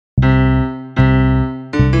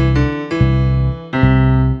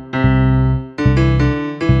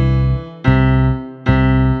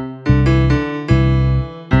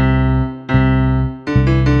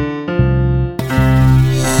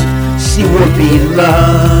be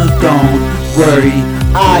loved, don't worry,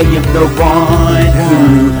 I am the one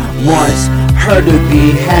who wants her to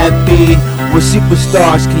be happy. We're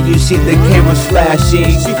superstars, can you see the camera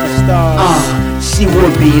flashing? She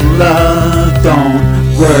will be loved, don't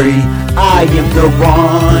worry, I am the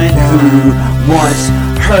one who wants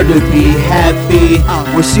her to be happy.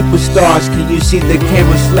 We're superstars, can you see the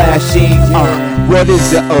camera flashing? What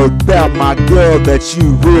is it about my girl that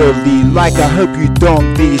you really like? I hope you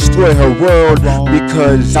don't destroy her world,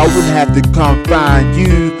 because I wouldn't have to come find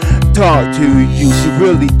you, talk to you. She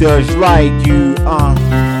really does like you.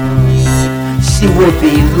 She will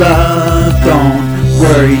be loved, don't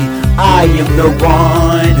worry, I am the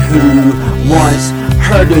one who wants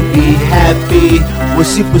her to be happy. We're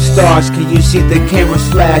superstars, can you see the cameras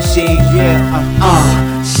flashing?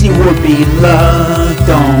 She will be loved,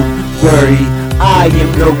 don't worry, I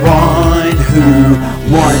am the one who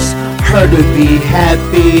wants her to be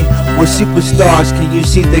happy. We're superstars, can you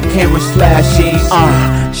see the cameras flashing?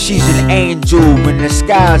 She's an angel in the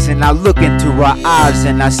skies, and I look into her eyes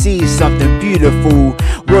and I see something beautiful.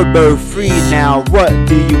 We're both free now, what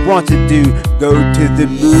do you want to do? Go to the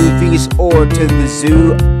movies or to the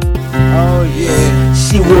zoo? Oh yeah.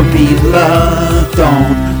 She will be loved,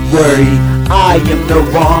 don't worry, I am the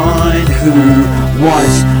one who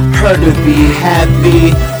wants her to be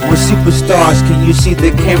happy. We're superstars, can you see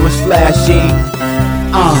the cameras flashing?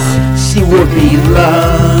 She will be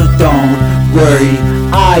loved, don't worry,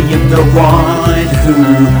 I am the one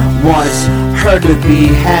who wants her to be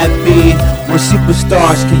happy. We're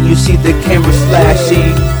superstars, can you see the cameras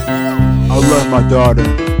flashing? I love my daughter,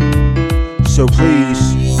 so please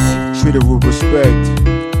treat her with respect.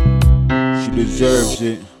 She deserves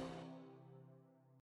it.